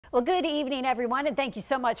Well, good evening, everyone, and thank you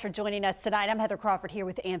so much for joining us tonight. I'm Heather Crawford here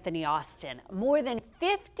with Anthony Austin. More than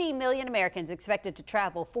 50 million Americans expected to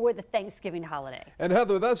travel for the Thanksgiving holiday. And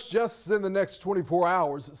Heather, that's just in the next 24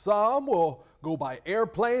 hours. Some will go by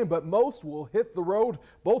airplane, but most will hit the road.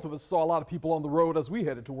 Both of us saw a lot of people on the road as we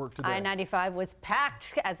headed to work today. I-95 was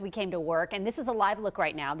packed as we came to work, and this is a live look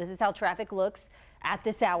right now. This is how traffic looks at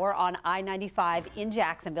this hour on I-95 in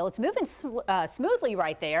Jacksonville. It's moving smoothly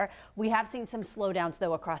right there. We have seen some slowdowns,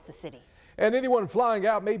 though, across the city. And anyone flying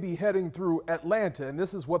out may be heading through Atlanta, and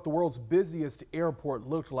this is what the world's busiest airport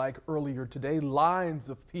looked like earlier today. Lines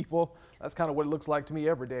of people. That's kind of what it looks like to me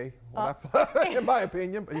every day, when I fly, in my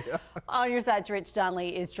opinion. But yeah. On your side, Rich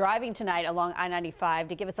Donnelly is driving tonight along I-95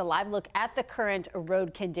 to give us a live look at the current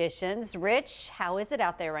road conditions. Rich, how is it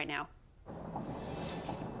out there right now?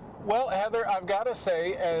 Well, Heather, I've got to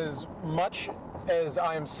say, as much as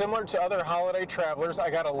I am similar to other holiday travelers,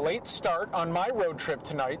 I got a late start on my road trip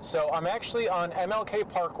tonight, so I'm actually on MLK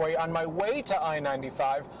Parkway on my way to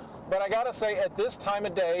I-95. But I got to say, at this time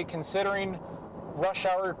of day, considering rush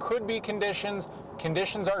hour could be conditions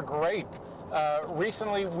are great.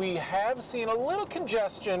 Recently, we have seen a little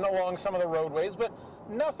congestion along some of the roadways, but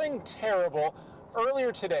nothing terrible.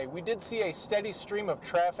 Earlier today, we did see a steady stream of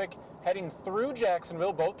traffic heading through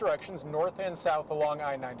Jacksonville, both directions, north and south along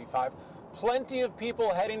I-95. Plenty of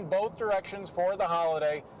people heading both directions for the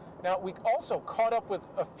holiday. Now, we also caught up with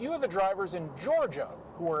a few of the drivers in Georgia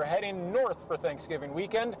who were heading north for Thanksgiving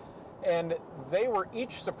weekend, and they were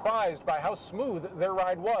each surprised by how smooth their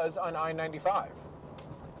ride was on I-95.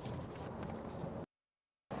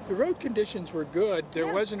 The road conditions were good.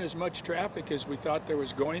 There wasn't as much traffic as we thought there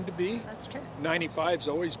was going to be. That's true. 95's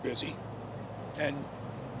always busy and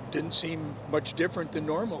didn't seem much different than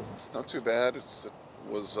normal. Not too bad. It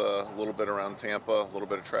was a little bit around Tampa, a little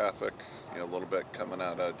bit of traffic, a little bit coming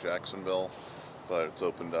out of Jacksonville, but it's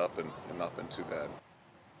opened up and not been too bad.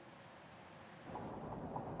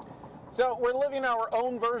 So we're living our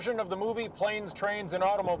own version of the movie Planes, Trains, and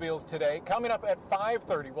Automobiles today. Coming up at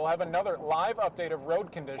 5:30, we'll have another live update of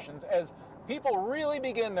road conditions as people really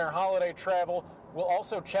begin their holiday travel. We'll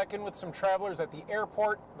also check in with some travelers at the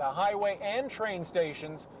airport, the highway, and train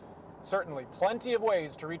stations. Certainly plenty of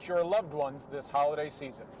ways to reach your loved ones this holiday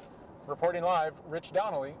season. Reporting live, Rich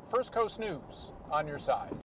Donnelly, First Coast News, on your side.